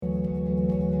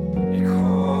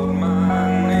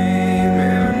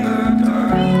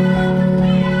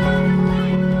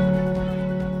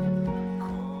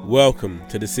Welcome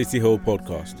to the City Hill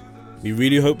podcast. We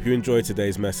really hope you enjoyed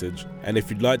today's message, and if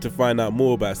you'd like to find out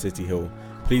more about City Hill,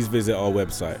 please visit our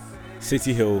website,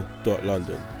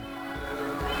 cityhill.london.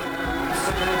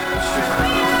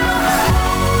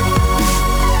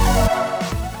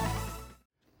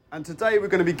 And today we're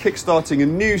going to be kickstarting a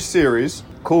new series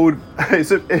called,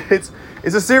 it's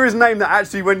a series name that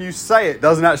actually when you say it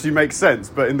doesn't actually make sense,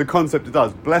 but in the concept it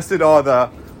does. Blessed are the,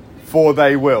 for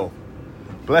they will.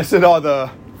 Blessed are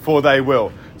the, for they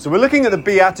will. So we're looking at the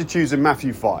Beatitudes in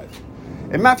Matthew 5.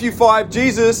 In Matthew 5,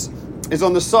 Jesus is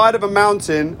on the side of a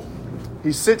mountain.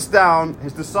 He sits down,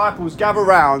 his disciples gather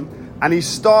round, and he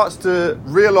starts to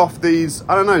reel off these,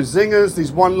 zingers,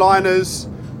 these one-liners,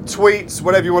 tweets,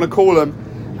 whatever you want to call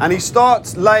them. And he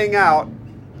starts laying out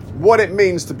what it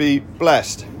means to be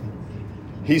blessed.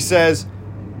 He says,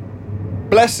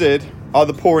 "Blessed are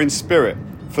the poor in spirit,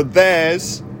 for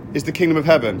theirs is the kingdom of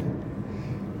heaven.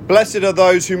 Blessed are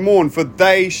those who mourn, for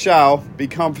they shall be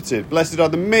comforted. Blessed are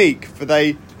the meek, for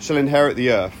they shall inherit the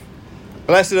earth.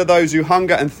 Blessed are those who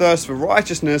hunger and thirst for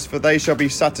righteousness, for they shall be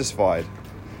satisfied.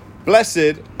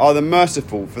 Blessed are the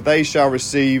merciful, for they shall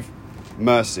receive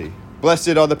mercy.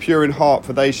 Blessed are the pure in heart,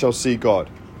 for they shall see God.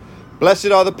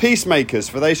 Blessed are the peacemakers,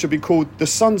 for they shall be called the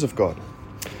sons of God.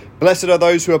 Blessed are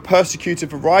those who are persecuted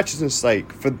for righteousness'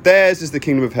 sake, for theirs is the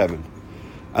kingdom of heaven."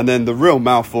 And then the real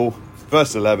mouthful,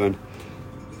 verse 11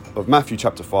 of Matthew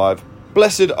chapter 5.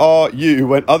 "Blessed are you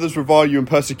when others revile you and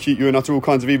persecute you and utter all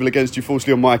kinds of evil against you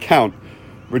falsely on my account.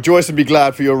 Rejoice and be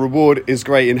glad, for your reward is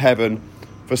great in heaven,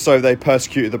 for so they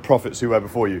persecuted the prophets who were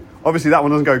before you." Obviously that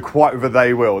one doesn't go quite with a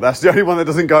 "they will." That's the only one that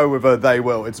doesn't go with a "they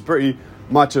will." It's pretty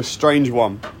much a strange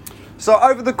one. So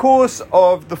over the course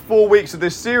of the 4 weeks of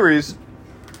this series,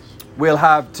 we'll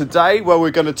have today where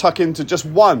we're going to tuck into just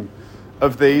one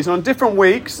of these. And on different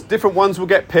weeks, different ones will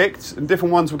get picked and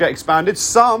different ones will get expanded.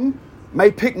 Some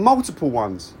may pick multiple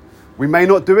ones. We may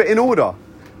not do it in order.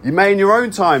 You may in your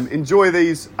own time enjoy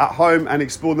these at home and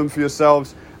explore them for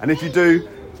yourselves. And if you do,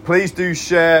 please do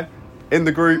share in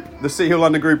the group, the City Hill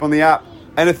London group on the app,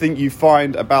 anything you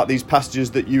find about these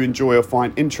passages that you enjoy or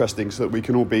find interesting so that we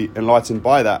can all be enlightened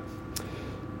by that.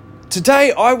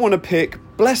 Today I want to pick,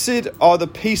 "Blessed are the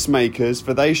peacemakers,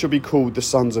 for they shall be called the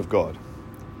sons of God."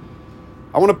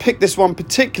 I want to pick this one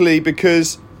particularly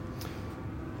because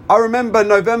I remember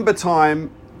November time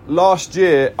last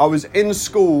year, I was in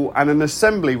school and an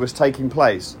assembly was taking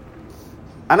place.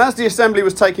 And as the assembly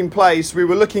was taking place, we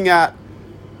were looking at,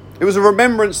 it was a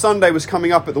Remembrance Sunday was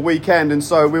coming up at the weekend. And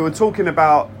so we were talking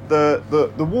about the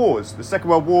wars, the Second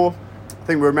World War. I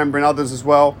think we're remembering others as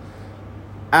well.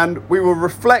 And we were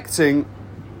reflecting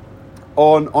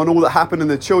on all that happened,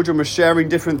 and the children were sharing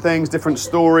different things, different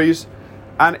stories.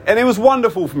 And it was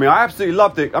wonderful for me. I absolutely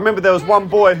loved it. I remember there was one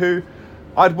boy who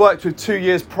I'd worked with 2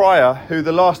 years prior, who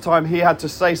the last time he had to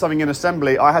say something in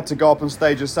assembly, I had to go up on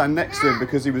stage and stand next to him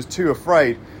because he was too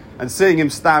afraid. And seeing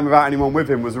him stand without anyone with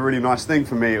him was a really nice thing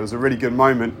for me. It was a really good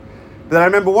moment. But then I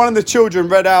remember one of the children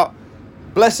read out,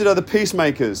 "Blessed are the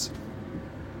peacemakers."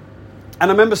 And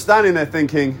I remember standing there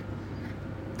thinking,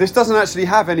 this doesn't actually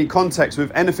have any context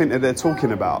with anything that they're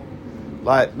talking about.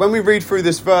 Like when we read through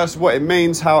this verse, what it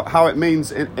means, how it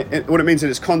means, what it means in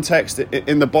its context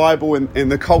in the Bible, in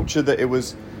the culture that it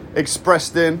was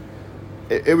expressed in,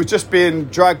 it was just being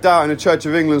dragged out in a Church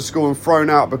of England school and thrown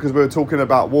out because we were talking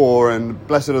about war and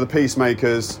blessed are the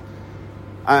peacemakers.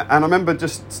 And I remember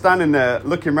just standing there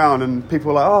looking around, and people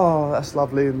were like, "Oh, that's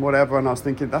lovely" and whatever. And I was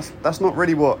thinking, that's not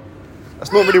really what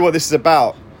this is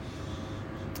about.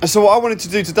 And so what I wanted to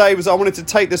do today was I wanted to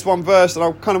take this one verse and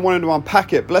I kind of wanted to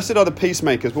unpack it. Blessed are the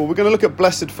peacemakers. Well, we're going to look at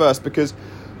blessed first because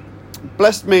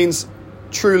blessed means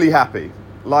truly happy,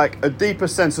 like a deeper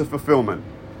sense of fulfillment.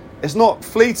 It's not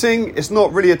fleeting. It's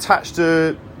not really attached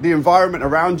to the environment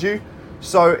around you.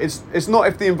 So it's not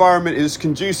if the environment is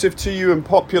conducive to you and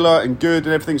popular and good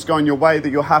and everything's going your way that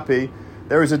you're happy.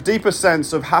 There is a deeper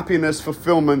sense of happiness,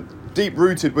 fulfillment, deep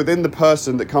rooted within the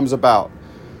person that comes about.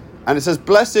 And it says,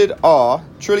 "Blessed are,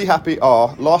 truly happy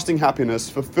are, lasting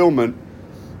happiness, fulfillment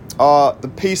are the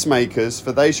peacemakers,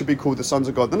 for they shall be called the sons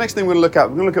of God." The next thing we're going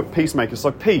to look at peacemakers,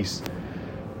 so peace.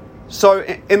 So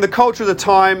in the culture of the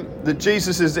time that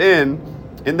Jesus is in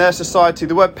their society,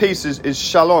 the word peace is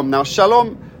shalom. Now,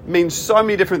 shalom means so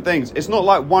many different things. It's not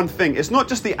like one thing. It's not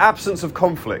just the absence of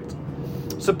conflict.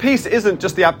 So peace isn't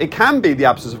just it can be the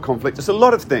absence of conflict. It's a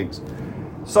lot of things.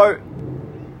 So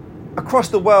across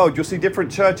the world, you'll see different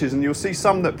churches and you'll see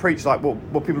some that preach like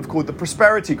what people have called the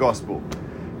prosperity gospel.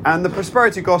 And the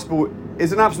prosperity gospel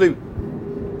is an absolute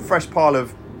fresh pile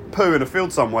of poo in a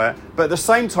field somewhere. But at the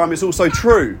same time, it's also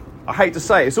true. I hate to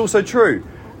say it, it's also true.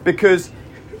 Because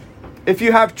if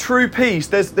you have true peace,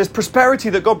 there's prosperity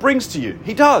that God brings to you.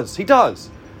 He does.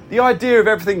 The idea of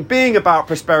everything being about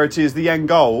prosperity is the end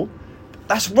goal.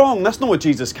 That's wrong. That's not what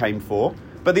Jesus came for.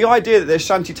 But the idea that there's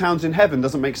shanty towns in heaven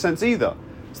doesn't make sense either.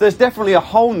 So there's definitely a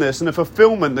wholeness and a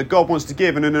fulfillment that God wants to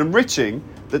give and an enriching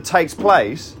that takes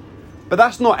place. But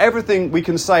that's not everything we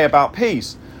can say about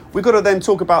peace. We've got to then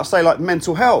talk about, say, like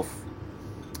mental health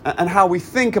and how we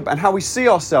think about and how we see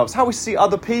ourselves, how we see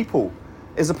other people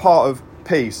is a part of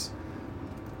peace.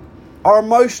 Our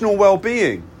emotional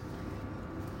well-being,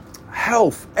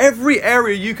 health, every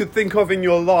area you could think of in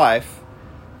your life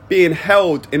being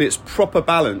held in its proper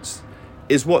balance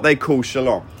is what they call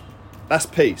shalom. That's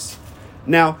peace.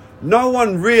 Now, no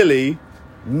one really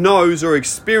knows or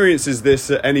experiences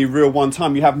this at any real one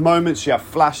time. You have moments, you have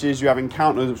flashes, you have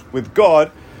encounters with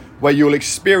God where you'll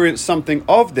experience something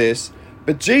of this.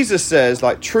 But Jesus says,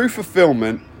 like, true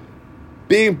fulfillment,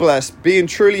 being blessed, being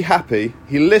truly happy.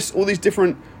 He lists all these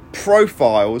different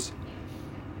profiles,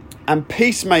 and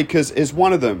peacemakers is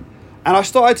one of them. And I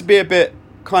started to be a bit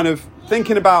kind of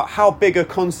thinking about how big a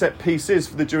concept peace is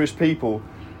for the Jewish people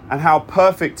and how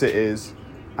perfect it is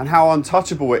and how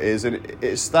untouchable it is and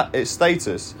its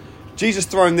status. Jesus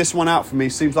throwing this one out for me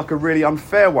seems like a really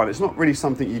unfair one. It's not really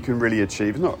something you can really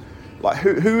achieve. It's not like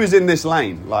who is in this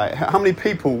lane? Like, how many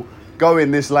people go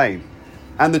in this lane?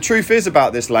 And the truth is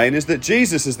about this lane is that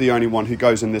Jesus is the only one who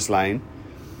goes in this lane.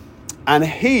 And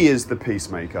he is the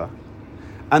peacemaker.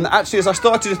 And actually, as I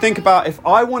started to think about if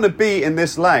I want to be in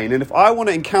this lane and if I want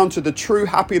to encounter the true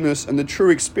happiness and the true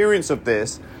experience of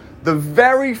this, the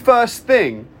very first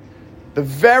thing, the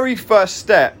very first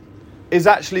step is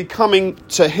actually coming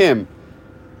to him.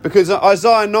 Because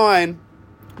Isaiah 9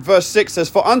 verse 6 says,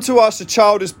 "For unto us a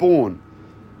child is born,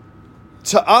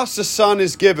 to us a son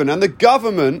is given, and the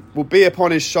government will be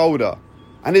upon his shoulder.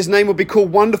 And his name will be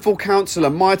called Wonderful Counselor,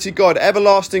 Mighty God,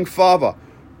 Everlasting Father,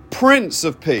 Prince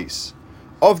of Peace.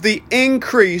 Of the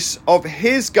increase of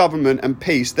his government and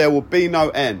peace, there will be no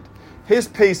end." His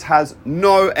peace has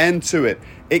no end to it.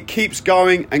 It keeps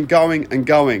going and going and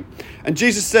going. And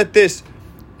Jesus said this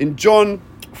in John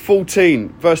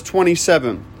 14, verse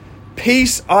 27.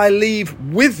 "Peace I leave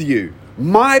with you.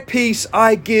 My peace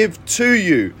I give to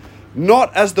you.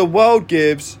 Not as the world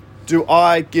gives, do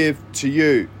I give to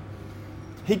you."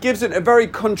 He gives it in a very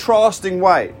contrasting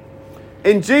way.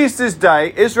 In Jesus'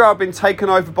 day, Israel had been taken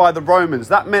over by the Romans.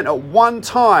 That meant at one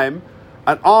time,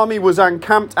 an army was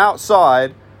encamped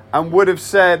outside and would have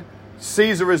said,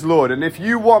 "Caesar is Lord." And if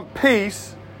you want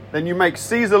peace, then you make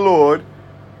Caesar Lord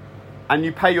and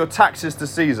you pay your taxes to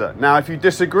Caesar. Now, if you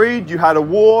disagreed, you had a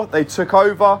war, they took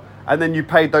over, and then you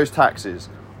paid those taxes.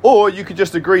 Or you could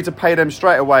just agree to pay them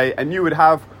straight away and you would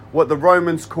have what the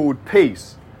Romans called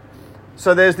peace.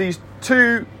 So there's these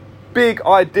two big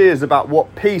ideas about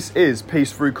what peace is.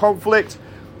 Peace through conflict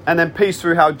and then peace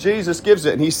through how Jesus gives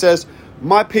it. And he says,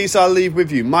 "My peace I leave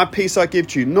with you. My peace I give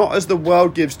to you. Not as the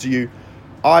world gives to you,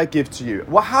 I give to you."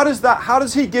 Well, how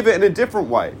does he give it in a different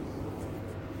way?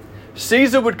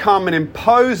 Caesar would come and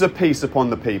impose a peace upon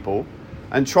the people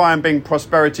and try and bring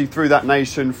prosperity through that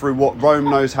nation through what Rome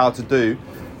knows how to do.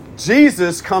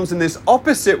 Jesus comes in this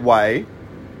opposite way,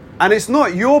 and it's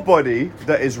not your body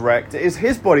that is wrecked, it is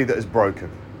his body that is broken.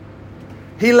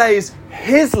 He lays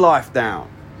his life down.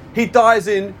 He dies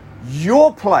in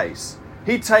your place.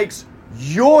 He takes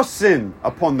your sin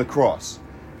upon the cross.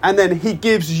 And then he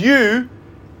gives you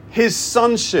his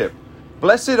sonship.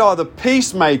 "Blessed are the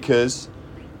peacemakers,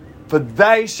 for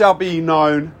they shall be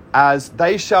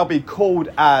called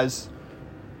as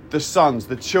the sons,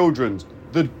 the children,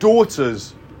 the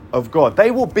daughters of God." They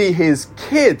will be his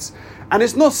kids. And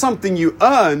it's not something you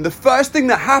earn. The first thing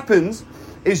that happens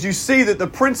is you see that the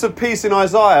Prince of Peace in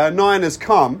Isaiah 9 has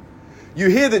come. You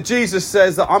hear that Jesus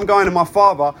says that I'm going to my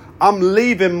Father. I'm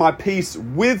leaving my peace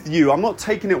with you. I'm not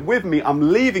taking it with me.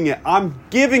 I'm leaving it. I'm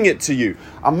giving it to you.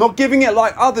 I'm not giving it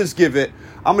like others give it.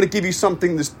 I'm going to give you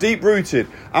something that's deep rooted.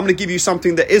 I'm going to give you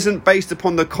something that isn't based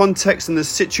upon the context and the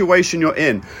situation you're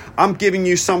in. I'm giving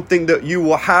you something that you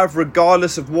will have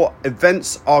regardless of what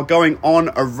events are going on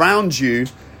around you.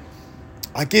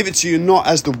 I give it to you not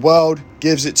as the world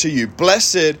gives it to you.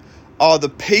 Blessed are the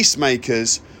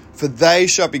peacemakers, for they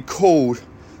shall be called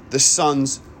the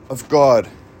sons of God.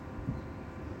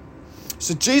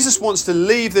 So Jesus wants to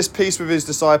leave this peace with his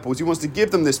disciples. He wants to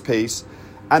give them this peace.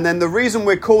 And then the reason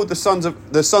we're called the sons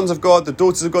of God, the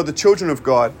daughters of God, the children of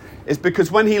God, is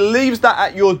because when he leaves that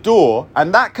at your door,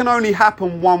 and that can only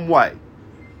happen one way.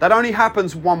 That only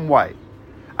happens one way.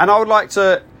 And I would like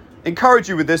to encourage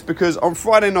you with this because on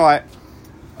Friday night,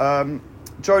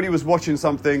 Jody was watching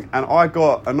something and I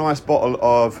got a nice bottle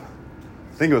of,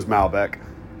 I think it was Malbec.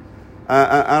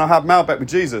 And I had Malbec with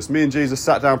Jesus. Me and Jesus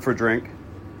sat down for a drink.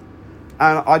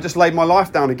 And I just laid my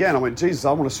life down again. I went, Jesus,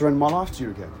 I want to surrender my life to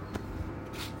you again.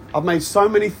 I've made so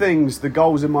many things the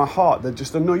goals in my heart that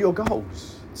just are not your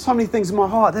goals. So many things in my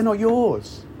heart, they're not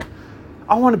yours.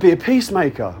 I want to be a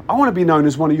peacemaker. I want to be known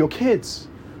as one of your kids.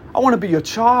 I want to be your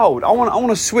child. I want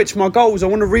to switch my goals. I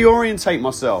want to reorientate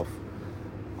myself.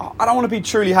 I don't want to be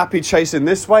truly happy chasing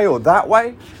this way or that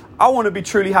way. I want to be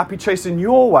truly happy chasing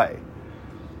your way.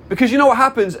 Because you know what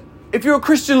happens? If you're a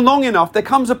Christian long enough, there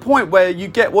comes a point where you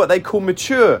get what they call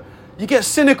mature. You get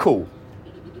cynical.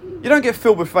 You don't get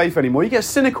filled with faith anymore. You get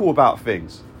cynical about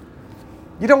things.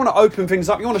 You don't want to open things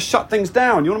up. You want to shut things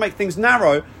down. You want to make things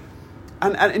narrow.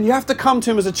 And you have to come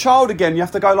to him as a child again. You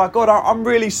have to go like, God, I'm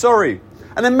really sorry.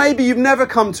 And then maybe you've never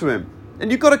come to him.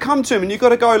 And you've got to come to him and you've got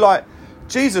to go like,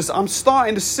 Jesus, I'm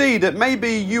starting to see that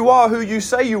maybe you are who you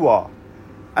say you are.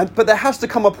 But there has to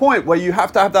come a point where you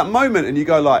have to have that moment and you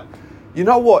go like, you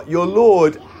know what, you're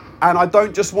Lord, and I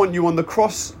don't just want you on the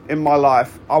cross in my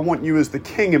life. I want you as the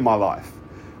King in my life.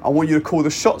 I want you to call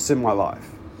the shots in my life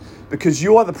because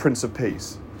you are the Prince of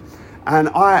Peace. And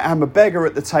I am a beggar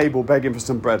at the table begging for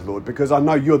some bread, Lord, because I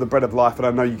know you're the bread of life and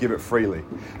I know you give it freely.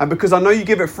 And because I know you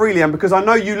give it freely and because I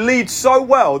know you lead so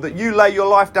well that you lay your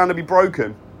life down to be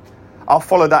broken, I'll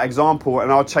follow that example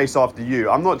and I'll chase after you.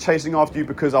 I'm not chasing after you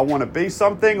because I want to be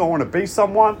something, I want to be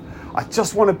someone. I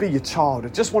just want to be your child. I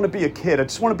just want to be a kid. I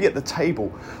just want to be at the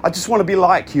table. I just want to be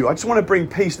like you. I just want to bring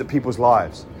peace to people's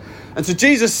lives. And so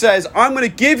Jesus says, I'm going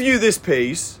to give you this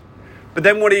peace. But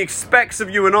then what he expects of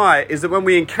you and I is that when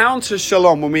we encounter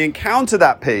shalom, when we encounter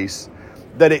that peace,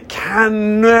 that it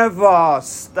can never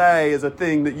stay as a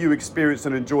thing that you experience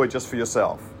and enjoy just for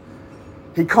yourself.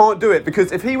 He can't do it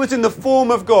because if he was in the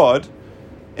form of God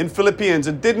in Philippians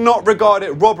and did not regard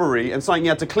it robbery and something he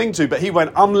had to cling to, but he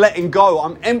went, I'm letting go,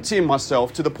 I'm emptying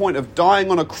myself to the point of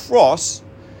dying on a cross.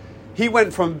 He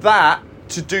went from that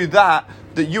to do that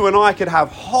you and I could have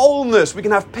wholeness, we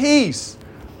can have peace.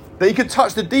 That he could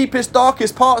touch the deepest,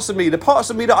 darkest parts of me, the parts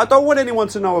of me that I don't want anyone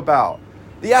to know about.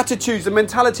 The attitudes, the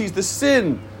mentalities, the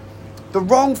sin, the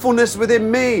wrongfulness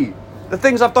within me. The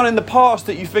things I've done in the past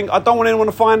that you think, I don't want anyone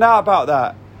to find out about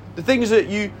that. The things that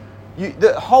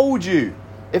that hold you.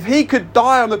 If he could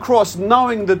die on the cross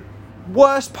knowing the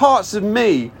worst parts of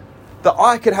me, that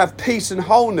I could have peace and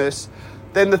wholeness,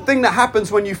 then the thing that happens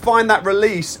when you find that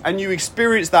release and you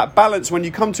experience that balance, when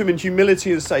you come to him in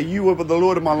humility and say, you are the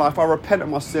Lord of my life, I repent of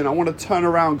my sin, I want to turn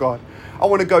around, God. I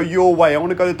want to go your way, I want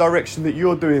to go the direction that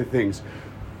you're doing things.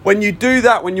 When you do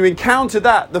that, when you encounter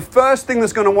that, the first thing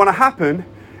that's going to want to happen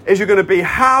is you're going to be,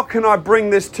 how can I bring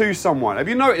this to someone? Have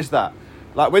you noticed that?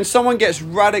 Like when someone gets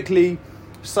radically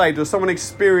saved or someone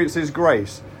experiences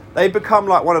grace, they become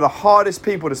like one of the hardest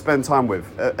people to spend time with.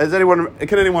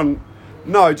 Can anyone?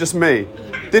 No, just me.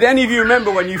 Did any of you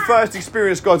remember when you first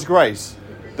experienced God's grace?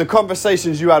 The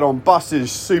conversations you had on buses,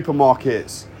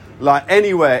 supermarkets, like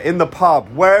anywhere, in the pub,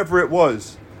 wherever it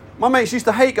was. My mates used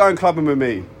to hate going clubbing with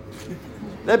me.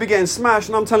 They'd be getting smashed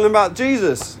and I'm telling them about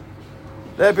Jesus.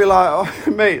 They'd be like,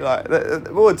 oh, mate, like,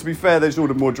 well, to be fair, they just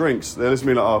ordered more drinks. They'd listen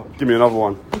to me like, oh, give me another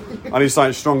one. I need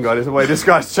something stronger. There's the way this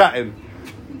guy's chatting.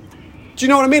 Do you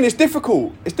know what I mean? It's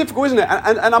difficult. It's difficult, isn't it?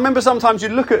 And I remember sometimes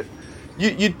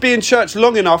you'd be in church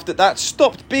long enough that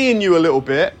stopped being you a little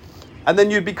bit. And then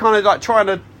you'd be kind of like trying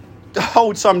to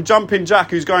hold some jumping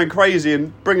jack who's going crazy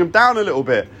and bring him down a little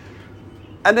bit.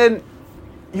 And then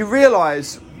you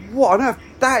realise, what on earth,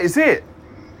 that is it.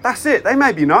 That's it. They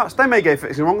may be nuts. They may get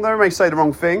fixing wrong. They may say the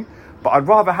wrong thing. But I'd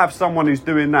rather have someone who's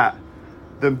doing that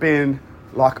than being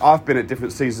like I've been at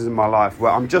different seasons in my life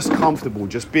where I'm just comfortable,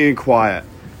 just being quiet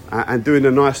and doing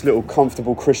a nice little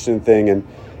comfortable Christian thing. And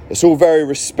it's all very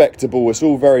respectable. It's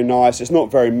all very nice. It's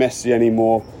not very messy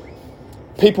anymore.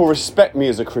 People respect me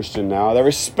as a Christian now. They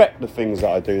respect the things that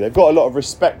I do. They've got a lot of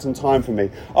respect and time for me.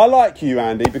 I like you,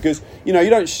 Andy, because, you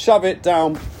don't shove it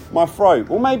down my throat.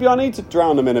 Well, maybe I need to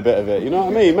drown them in a bit of it. You know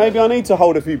what I mean? Maybe I need to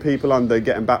hold a few people under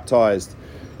getting baptised,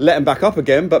 let them back up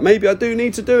again, but maybe I do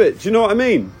need to do it. Do you know what I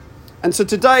mean? And so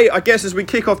today, I guess, as we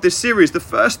kick off this series, the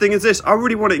first thing is this. I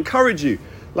really want to encourage you.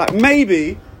 Like,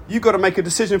 maybe you've got to make a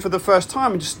decision for the first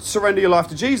time and just surrender your life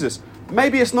to Jesus.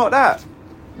 Maybe it's not that.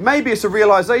 Maybe it's a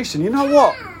realisation. You know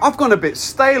what? I've gone a bit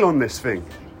stale on this thing.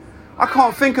 I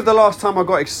can't think of the last time I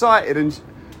got excited. And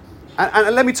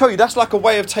let me tell you, that's like a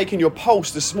way of taking your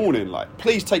pulse this morning. Like,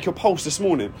 please take your pulse this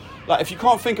morning. Like, if you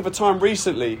can't think of a time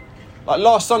recently, like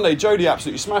last Sunday, Jodie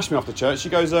absolutely smashed me off the church. She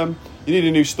goes, you need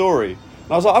a new story.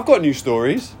 And I was like, I've got new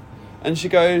stories. And she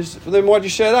goes, well, then why'd you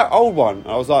share that old one? And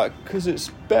I was like, because it's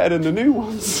better than the new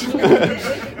ones.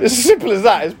 It's as simple as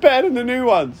that. It's better than the new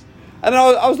ones. And then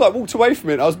I was like, walked away from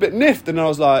it. I was a bit miffed, and I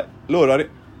was like, Lord,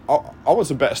 I want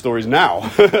some better stories now.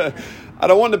 I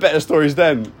don't want the better stories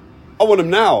then. I want them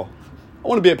now. I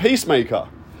want to be a peacemaker.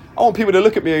 I want people to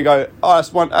look at me and go, oh,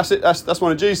 that's one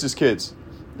of Jesus' kids.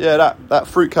 Yeah, that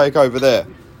fruitcake over there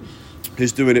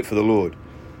who's doing it for the Lord.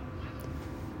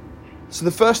 So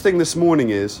the first thing this morning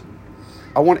is,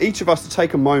 I want each of us to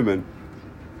take a moment,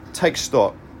 take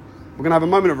stock. We're going to have a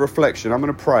moment of reflection. I'm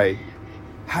going to pray.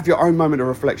 Have your own moment of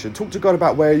reflection. Talk to God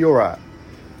about where you're at.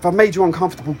 If I've made you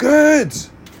uncomfortable, good.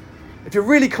 If you're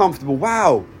really comfortable,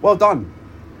 wow, well done.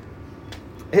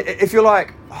 If you're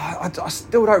like, oh, I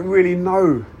still don't really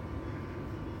know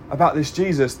about this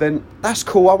Jesus, then that's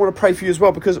cool. I want to pray for you as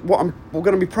well, because what we're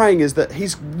going to be praying is that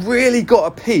he's really got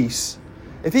a peace.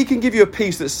 If he can give you a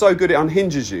peace that's so good it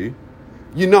unhinges you,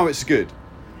 you know it's good.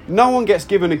 No one gets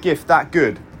given a gift that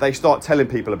good they start telling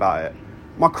people about it.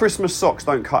 My Christmas socks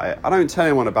don't cut it. I don't tell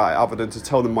anyone about it other than to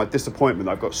tell them my disappointment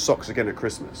that I've got socks again at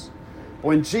Christmas. But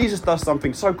when Jesus does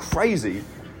something so crazy,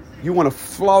 you want to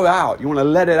flow out. You want to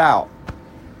let it out.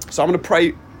 So I'm going to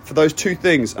pray for those two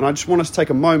things. And I just want us to take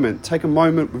a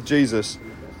moment with Jesus.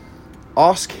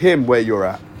 Ask him where you're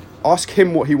at. Ask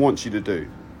him what he wants you to do.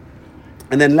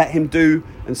 And then let him do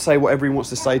and say whatever he wants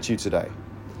to say to you today.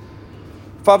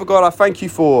 Father God, I thank you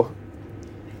for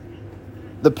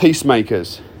the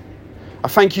peacemakers. I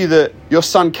thank you that your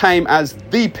son came as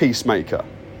the peacemaker,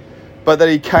 but that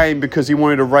he came because he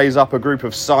wanted to raise up a group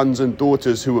of sons and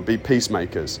daughters who would be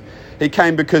peacemakers. He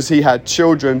came because he had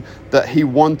children that he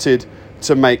wanted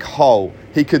to make whole.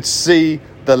 He could see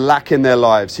the lack in their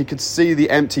lives. He could see the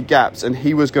empty gaps, and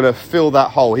he was going to fill that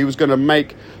hole. He was going to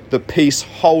make the peace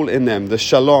whole in them, the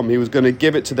shalom. He was going to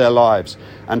give it to their lives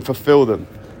and fulfill them.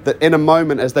 That in a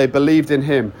moment, as they believed in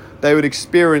him, they would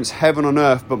experience heaven on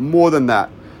earth. But more than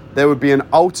that, there would be an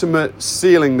ultimate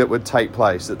sealing that would take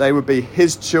place, that they would be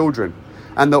his children,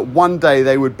 and that one day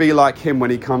they would be like him when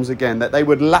he comes again, that they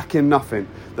would lack in nothing,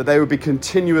 that they would be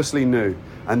continuously new.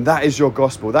 And that is your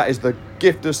gospel. That is the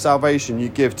gift of salvation you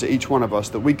give to each one of us,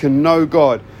 that we can know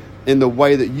God in the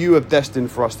way that you have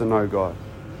destined for us to know God.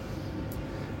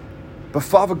 But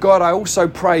Father God, I also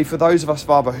pray for those of us,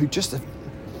 Father, who just,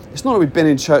 it's not that we've been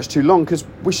in church too long, because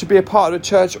we should be a part of the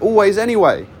church always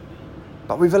anyway.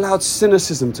 But we've allowed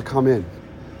cynicism to come in.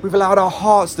 We've allowed our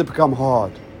hearts to become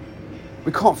hard.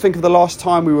 We can't think of the last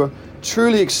time we were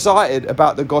truly excited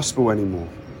about the gospel anymore.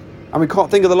 And we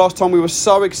can't think of the last time we were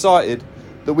so excited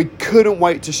that we couldn't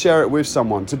wait to share it with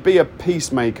someone, to be a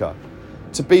peacemaker,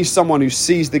 to be someone who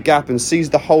sees the gap and sees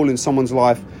the hole in someone's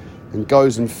life and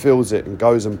goes and fills it and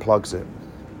goes and plugs it.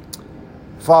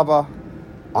 Father,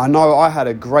 I know I had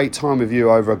a great time with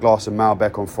you over a glass of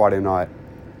Malbec on Friday night,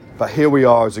 but here we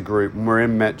are as a group and we're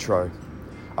in Metro.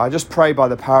 I just pray by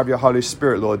the power of your Holy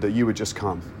Spirit, Lord, that you would just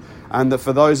come. And that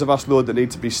for those of us, Lord, that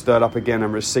need to be stirred up again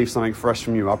and receive something fresh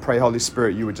from you, I pray, Holy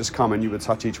Spirit, you would just come and you would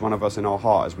touch each one of us in our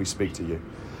heart as we speak to you.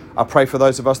 I pray for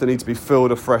those of us that need to be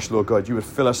filled afresh, Lord God, you would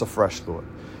fill us afresh, Lord.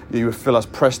 You would fill us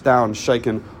pressed down,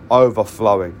 shaken,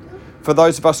 overflowing. For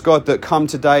those of us, God, that come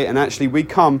today and actually we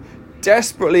come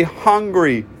desperately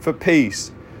hungry for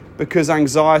peace because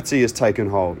anxiety has taken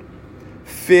hold.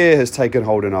 Fear has taken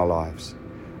hold in our lives.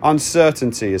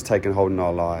 Uncertainty has taken hold in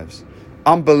our lives.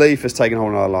 Unbelief has taken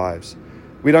hold in our lives.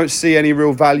 We don't see any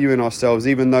real value in ourselves,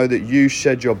 even though that you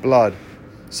shed your blood,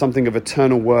 something of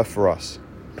eternal worth for us.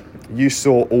 You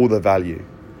saw all the value.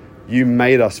 You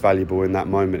made us valuable in that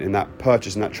moment, in that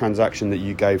purchase, in that transaction that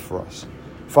you gave for us.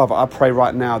 Father, I pray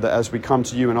right now that as we come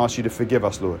to you and ask you to forgive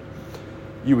us, Lord,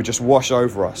 you would just wash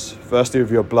over us, firstly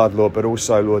with your blood, Lord, but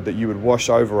also, Lord, that you would wash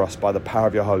over us by the power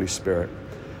of your Holy Spirit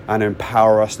and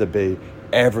empower us to be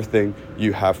everything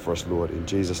you have for us, Lord, in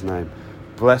Jesus' name.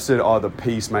 Blessed are the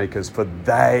peacemakers, for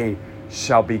they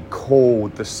shall be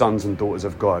called the sons and daughters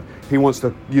of God. He wants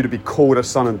you to be called a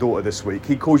son and daughter this week.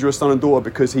 He calls you a son and daughter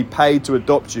because he paid to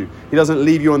adopt you. He doesn't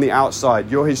leave you on the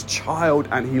outside. You're his child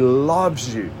and he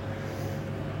loves you.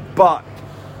 But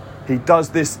he does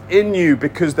this in you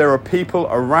because there are people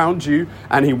around you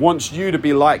and he wants you to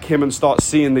be like him and start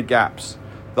seeing the gaps,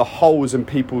 the holes in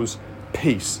people's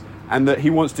peace. And that he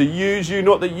wants to use you,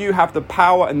 not that you have the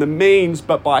power and the means,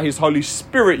 but by his Holy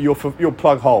Spirit, you'll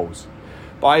plug holes.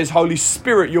 By his Holy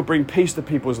Spirit, you'll bring peace to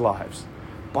people's lives.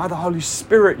 By the Holy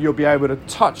Spirit, you'll be able to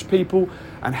touch people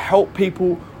and help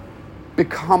people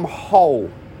become whole.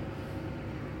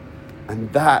 And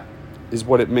that is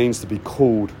what it means to be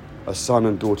called a son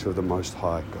and daughter of the Most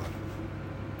High God.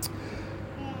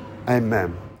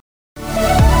 Amen.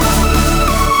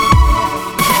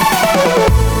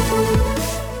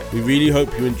 We really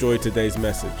hope you enjoyed today's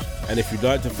message. And if you'd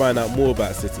like to find out more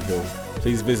about City Hill,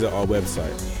 please visit our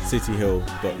website,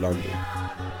 cityhill.london.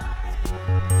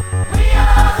 We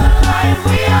are the light.